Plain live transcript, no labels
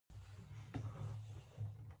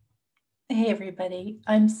Hey everybody,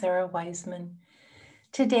 I'm Sara Wiseman.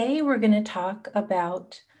 Today we're going to talk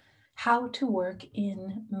about how to work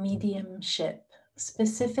in mediumship,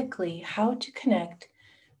 specifically how to connect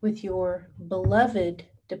with your beloved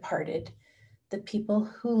departed, the people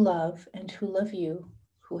who love and who love you,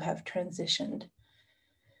 who have transitioned.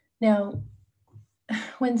 Now,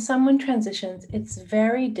 when someone transitions, it's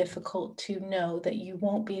very difficult to know that you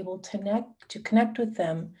won't be able to connect with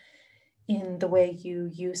them in the way you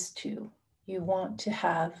used to. You want to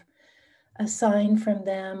have a sign from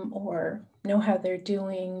them or know how they're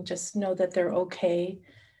doing, just know that they're okay.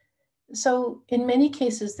 So, in many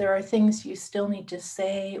cases, there are things you still need to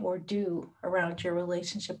say or do around your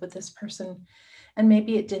relationship with this person, and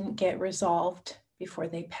maybe it didn't get resolved before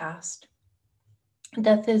they passed.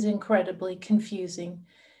 Death is incredibly confusing.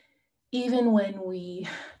 Even when we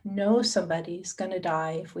know somebody's going to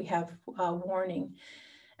die, if we have a warning,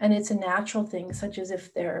 and it's a natural thing, such as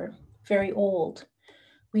if they're very old,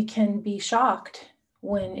 we can be shocked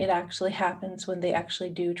when it actually happens, when they actually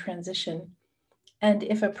do transition. And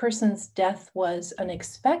if a person's death was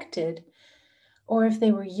unexpected, or if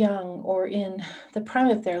they were young or in the prime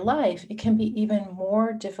of their life, it can be even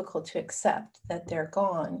more difficult to accept that they're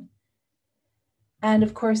gone. And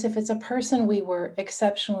of course, if it's a person we were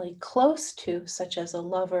exceptionally close to, such as a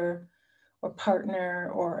lover or partner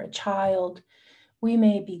or a child, we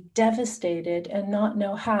may be devastated and not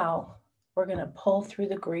know how we're going to pull through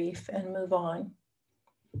the grief and move on.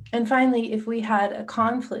 And finally, if we had a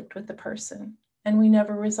conflict with the person and we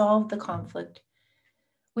never resolved the conflict,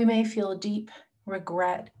 we may feel deep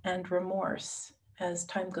regret and remorse as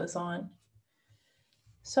time goes on.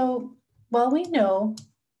 So, while we know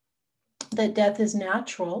that death is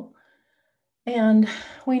natural and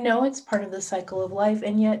we know it's part of the cycle of life,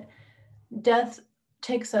 and yet death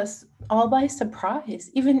takes us all by surprise.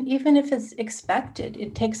 Even if it's expected,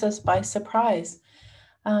 it takes us by surprise.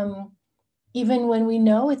 Even when we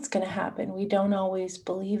know it's going to happen, we don't always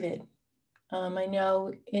believe it. I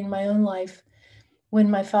know in my own life, when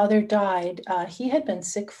my father died, he had been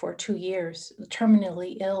sick for 2 years,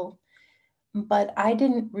 terminally ill, but I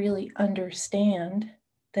didn't really understand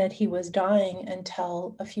that he was dying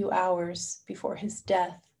until a few hours before his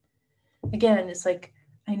death. Again, it's like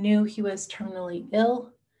I knew he was terminally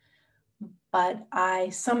ill, but I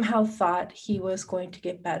somehow thought he was going to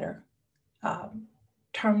get better.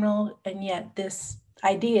 Terminal, and yet this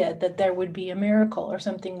idea that there would be a miracle or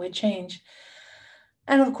something would change.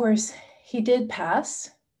 And of course, he did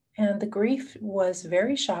pass, and the grief was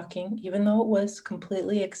very shocking, even though it was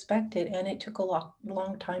completely expected, and it took a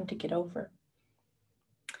long time to get over.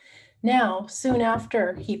 Now, soon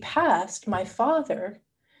after he passed, my father,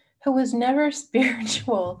 who was never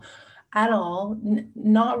spiritual at all,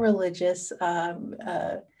 not religious,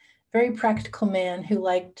 very practical man who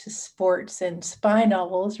liked sports and spy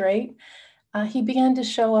novels, right? He began to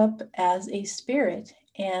show up as a spirit,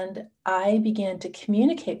 and I began to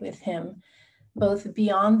communicate with him both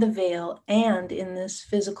beyond the veil and in this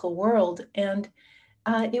physical world. And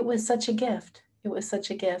it was such a gift. It was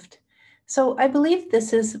such a gift. So I believe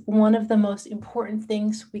this is one of the most important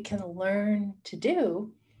things we can learn to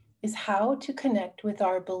do is how to connect with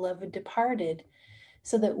our beloved departed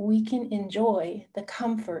so that we can enjoy the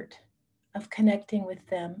comfort of connecting with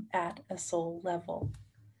them at a soul level.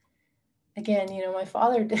 Again, my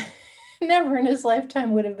father never in his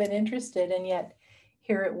lifetime would have been interested, and yet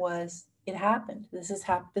here it was. It happened. This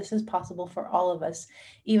is possible for all of us,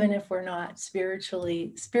 even if we're not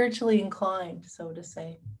spiritually inclined, so to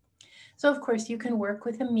say. So, of course, you can work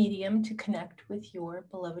with a medium to connect with your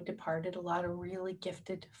beloved departed. A lot of really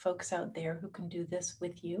gifted folks out there who can do this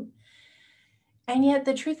with you. And yet,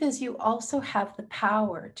 the truth is, you also have the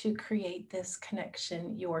power to create this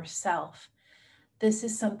connection yourself. This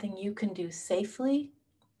is something you can do safely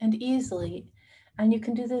and easily, and you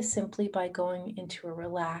can do this simply by going into a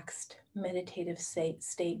relaxed meditative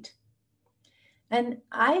state. And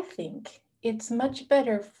I think it's much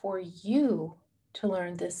better for you to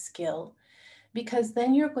learn this skill because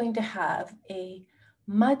then you're going to have a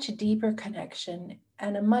much deeper connection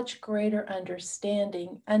and a much greater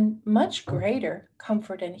understanding and much greater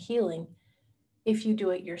comfort and healing if you do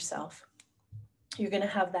it yourself. You're going to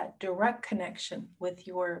have that direct connection with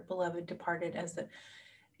your beloved departed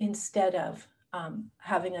instead of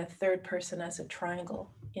having a third person as a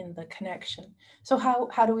triangle in the connection. So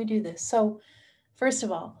how do we do this? So first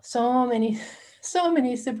of all, so many so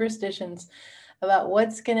many superstitions about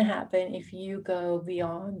what's going to happen if you go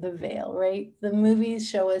beyond the veil, right? The movies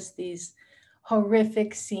show us these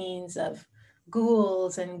horrific scenes of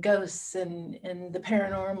ghouls and ghosts and the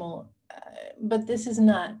paranormal, but this is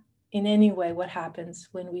not in any way what happens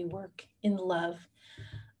when we work in love.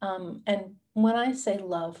 And when I say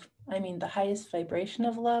love, I mean the highest vibration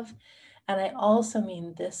of love. And I also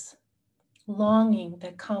mean this longing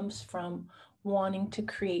that comes from wanting to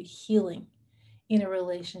create healing in a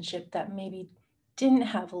relationship that maybe didn't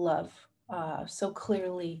have love so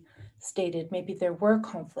clearly stated. Maybe there were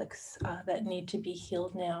conflicts that need to be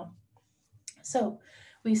healed now. So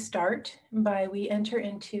we enter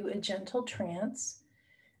into a gentle trance,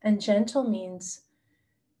 and gentle means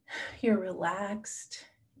you're relaxed,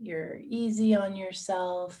 you're easy on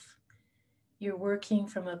yourself, you're working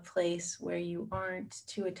from a place where you aren't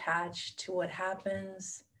too attached to what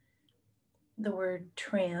happens. The word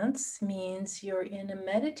trance means you're in a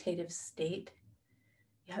meditative state.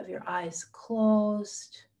 You have your eyes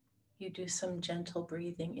closed. You do some gentle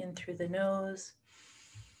breathing in through the nose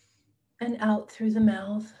and out through the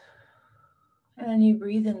mouth. And you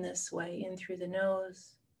breathe in this way, in through the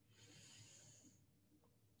nose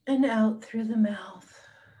and out through the mouth,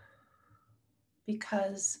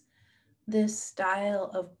 because this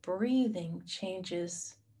style of breathing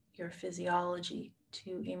changes your physiology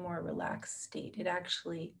to a more relaxed state. It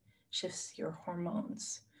actually shifts your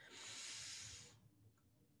hormones.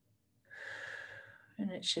 And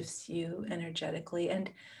it shifts you energetically.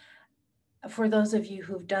 And for those of you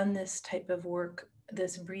who've done this type of work,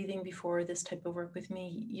 this breathing before, this type of work with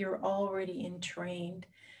me, you're already entrained.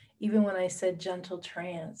 Even when I said gentle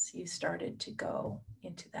trance, you started to go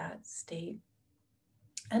into that state.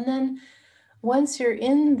 And then once you're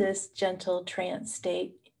in this gentle trance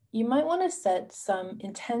state, you might want to set some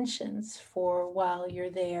intentions for while you're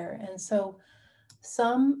there. And so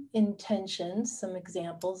some intentions, some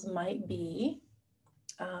examples might be,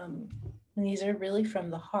 and these are really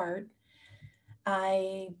from the heart.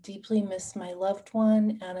 I deeply miss my loved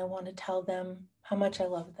one, and I want to tell them how much I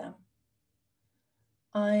love them.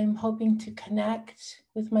 I'm hoping to connect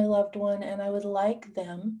with my loved one, and I would like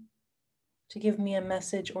them to give me a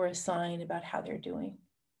message or a sign about how they're doing.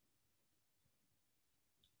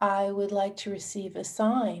 I would like to receive a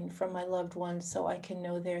sign from my loved one so I can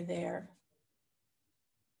know they're there.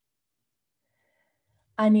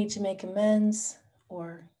 I need to make amends,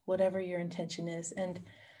 or whatever your intention is. And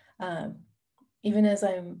even as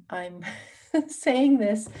I'm saying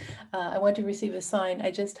this, I want to receive a sign. I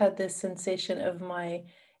just had this sensation of my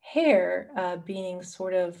hair being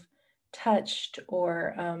sort of touched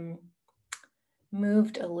or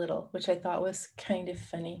moved a little, which I thought was kind of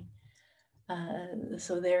funny.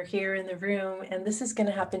 So they're here in the room, and this is going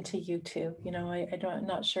to happen to you too. You know, I'm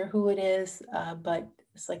not sure who it is, but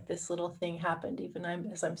it's like this little thing happened even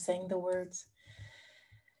as I'm saying the words.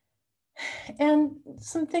 And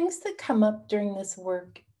some things that come up during this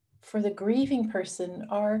work for the grieving person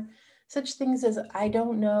are such things as, I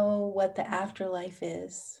don't know what the afterlife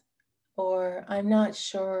is, or I'm not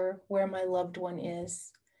sure where my loved one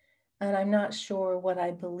is, and I'm not sure what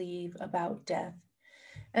I believe about death.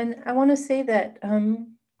 And I want to say that,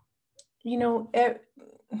 you know,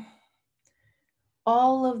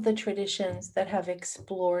 all of the traditions that have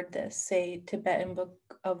explored this, say Tibetan Book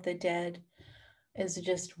of the Dead is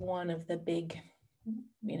just one of the big,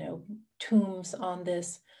 you know, tombs on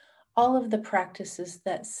this. All of the practices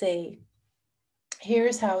that say,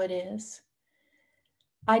 here's how it is.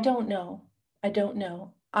 I don't know. I don't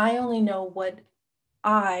know. I only know what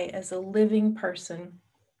I, as a living person,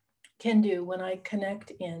 can do when I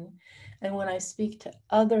connect in, and when I speak to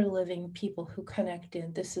other living people who connect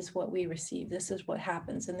in. This is what we receive. This is what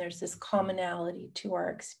happens. And there's this commonality to our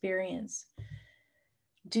experience.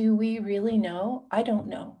 Do we really know? I don't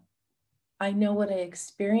know. I know what I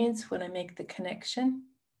experience when I make the connection.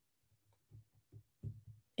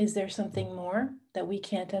 Is there something more that we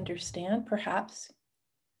can't understand? Perhaps.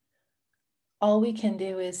 All we can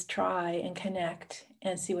do is try and connect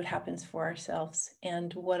and see what happens for ourselves.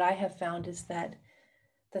 And what I have found is that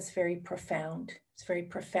that's very profound. It's very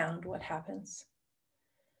profound what happens.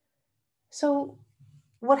 So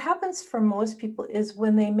what happens for most people is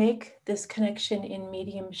when they make this connection in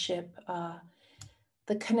mediumship,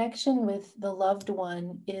 the connection with the loved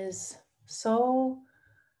one is so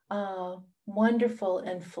wonderful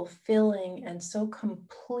and fulfilling and so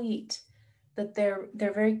complete that they're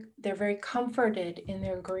very comforted in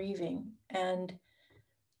their grieving, and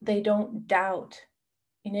they don't doubt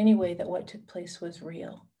in any way that what took place was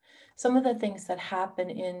real. Some of the things that happen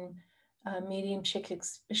in mediumship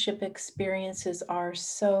experiences are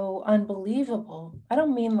so unbelievable. I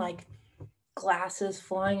don't mean like glasses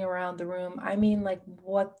flying around the room. I mean like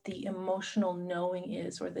what the emotional knowing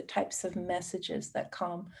is, or the types of messages that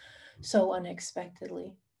come so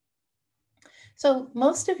unexpectedly. So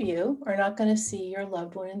most of you are not going to see your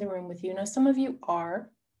loved one in the room with you. Now, some of you are.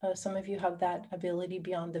 Some of you have that ability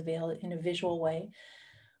beyond the veil in a visual way.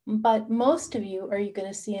 But most of you are going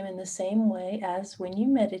to see him in the same way as when you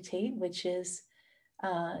meditate, which is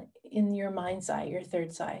in your mind's eye, your third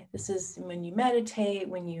eye. This is when you meditate,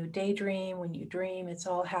 when you daydream, when you dream, it's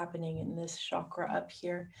all happening in this chakra up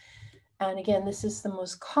here. And again, this is the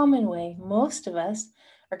most common way most of us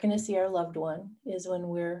are going to see our loved one, is when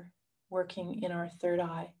we're working in our third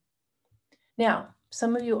eye. Now,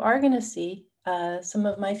 some of you are going to see, some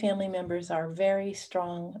of my family members are very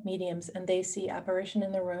strong mediums and they see apparition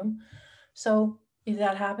in the room. So if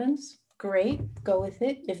that happens, great, go with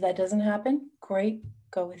it. If that doesn't happen, great,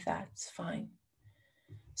 go with that. It's fine.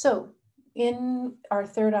 So in our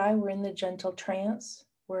third eye, we're in the gentle trance.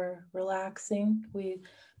 We're relaxing. We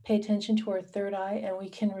pay attention to our third eye and we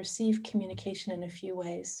can receive communication in a few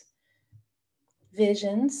ways.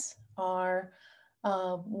 Visions are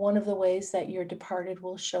one of the ways that your departed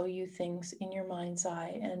will show you things in your mind's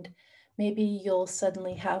eye. And maybe you'll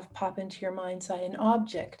suddenly have pop into your mind's eye an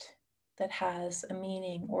object that has a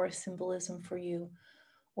meaning or a symbolism for you.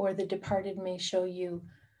 Or the departed may show you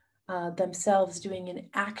themselves doing an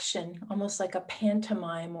action, almost like a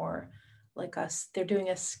pantomime, or like they're doing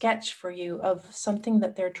a sketch for you of something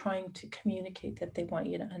that they're trying to communicate that they want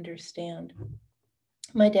you to understand.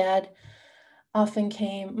 My dad often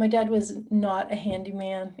came. My dad was not a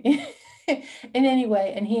handyman in any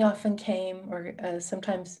way, and he often came, or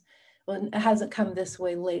sometimes, well, it hasn't come this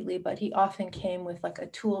way lately, but he often came with like a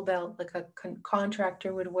tool belt, like a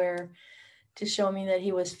contractor would wear, to show me that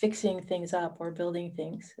he was fixing things up or building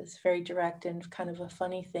things. It's very direct and kind of a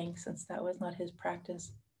funny thing, since that was not his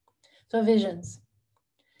practice. So visions.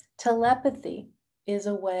 Telepathy is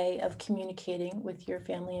a way of communicating with your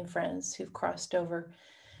family and friends who've crossed over.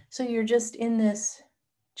 So you're just in this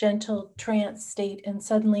gentle trance state and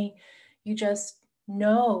suddenly you just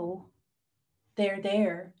know they're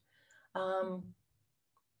there.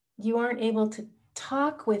 You aren't able to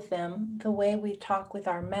talk with them the way we talk with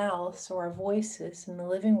our mouths or our voices in the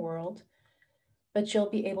living world, but you'll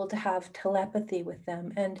be able to have telepathy with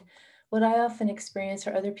them. And what I often experience,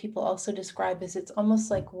 or other people also describe, is it's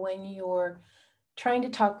almost like when you're trying to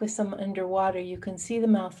talk with someone underwater, you can see the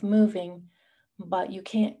mouth moving, but you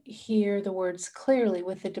can't hear the words clearly.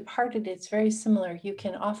 With the departed, it's very similar. You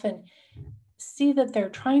can often see that they're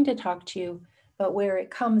trying to talk to you, but where it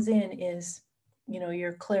comes in is,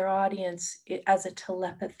 your clairaudience as a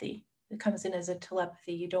telepathy. It comes in as a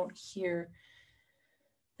telepathy. You don't hear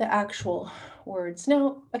the actual words.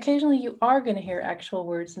 Now, occasionally you are going to hear actual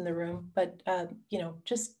words in the room, but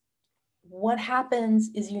just what happens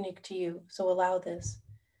is unique to you. So allow this.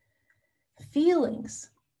 Feelings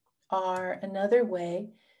are another way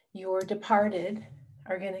your departed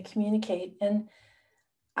are going to communicate. And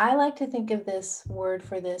I like to think of this word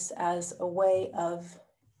for this as a way of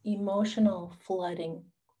emotional flooding.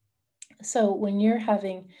 So when you're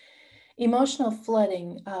having emotional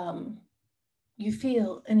flooding, you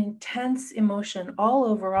feel an intense emotion all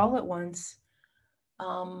over, all at once.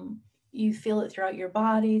 You feel it throughout your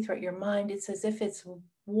body, throughout your mind. It's as if it's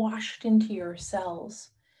washed into your cells.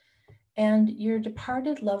 And your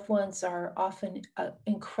departed loved ones are often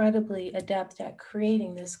incredibly adept at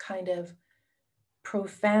creating this kind of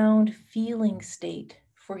profound feeling state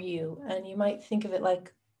for you. And you might think of it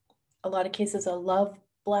like, a lot of cases, a love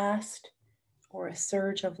blast or a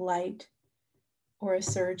surge of light or a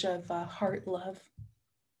surge of heart love.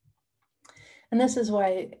 And this is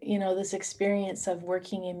why, this experience of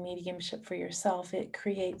working in mediumship for yourself, it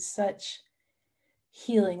creates such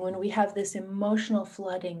healing when we have this emotional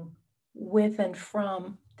flooding with and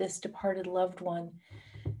from this departed loved one.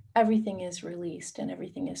 Everything is released and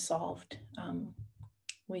everything is solved.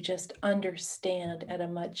 We just understand at a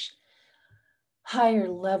much higher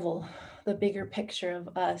level the bigger picture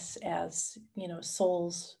of us as,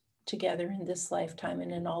 souls together in this lifetime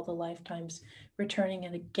and in all the lifetimes, returning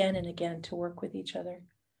and again to work with each other.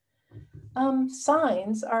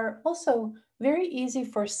 Signs are also very easy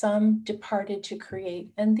for some departed to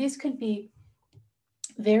create, and these could be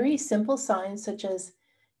very simple signs, such as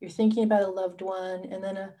you're thinking about a loved one and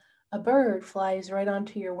then a bird flies right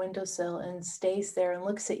onto your windowsill and stays there and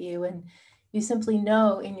looks at you, and you simply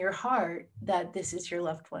know in your heart that this is your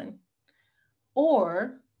loved one.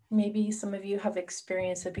 Or maybe some of you have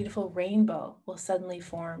experienced a beautiful rainbow will suddenly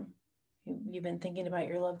form. You've been thinking about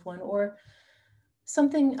your loved one, or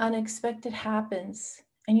something unexpected happens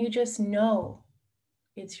and you just know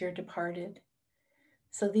it's your departed.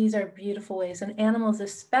 So these are beautiful ways, and animals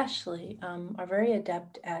especially are very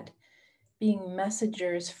adept at being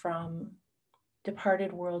messengers from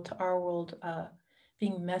departed world to our world,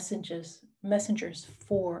 being messengers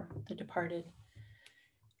for the departed.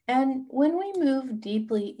 And when we move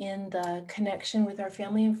deeply in the connection with our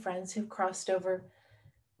family and friends who've crossed over,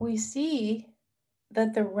 we see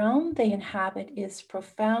that the realm they inhabit is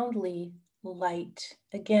profoundly light.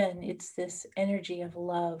 Again, it's this energy of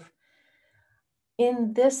love.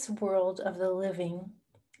 In this world of the living,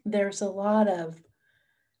 there's a lot of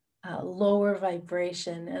lower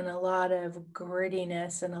vibration and a lot of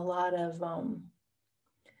grittiness and a lot of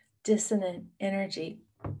dissonant energy.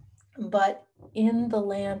 But in the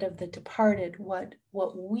land of the departed, what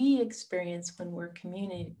we experience when we're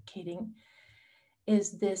communicating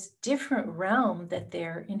is this different realm that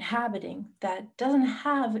they're inhabiting that doesn't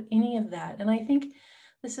have any of that. And I think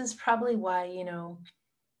this is probably why, a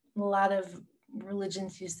lot of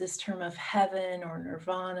religions use this term of heaven or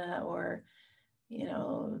nirvana or,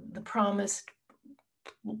 the promised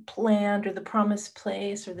land or the promised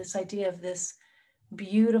place, or this idea of this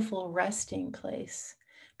beautiful resting place.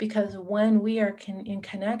 Because when we are in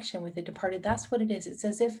connection with the departed, that's what it is. It's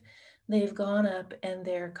as if they've gone up and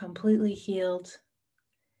they're completely healed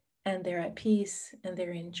and they're at peace and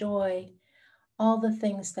they're in joy, all the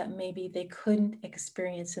things that maybe they couldn't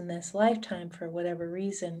experience in this lifetime for whatever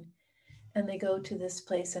reason. And they go to this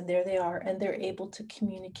place and there they are, and they're able to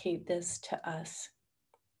communicate this to us.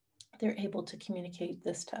 They're able to communicate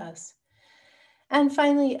this to us. And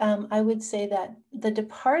finally, I would say that the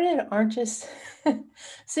departed aren't just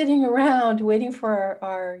sitting around waiting for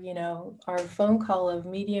our phone call of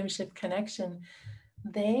mediumship connection.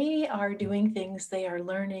 They are doing things, they are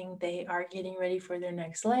learning, they are getting ready for their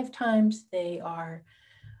next lifetimes, they are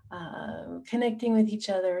connecting with each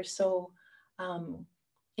other. So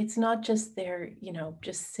it's not just they're,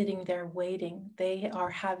 just sitting there waiting. They are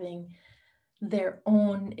having their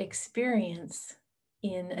own experience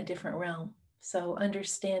in a different realm. So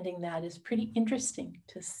understanding that is pretty interesting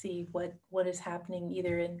to see what is happening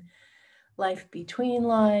either in life between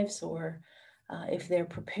lives, or if they're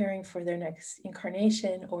preparing for their next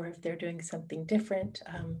incarnation, or if they're doing something different.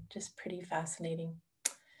 Just pretty fascinating.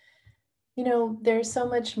 There's so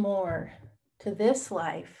much more to this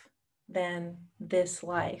life than this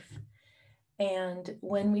life. And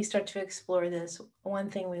when we start to explore this, one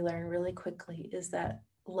thing we learn really quickly is that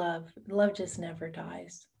love just never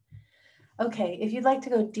dies. Okay, if you'd like to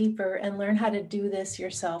go deeper and learn how to do this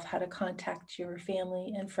yourself, how to contact your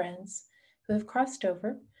family and friends who have crossed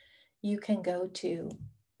over, you can go to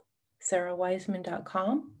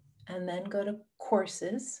sarawiseman.com and then go to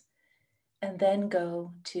courses and then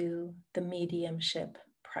go to the Mediumship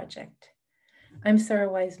Project. I'm Sara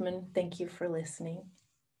Wiseman. Thank you for listening.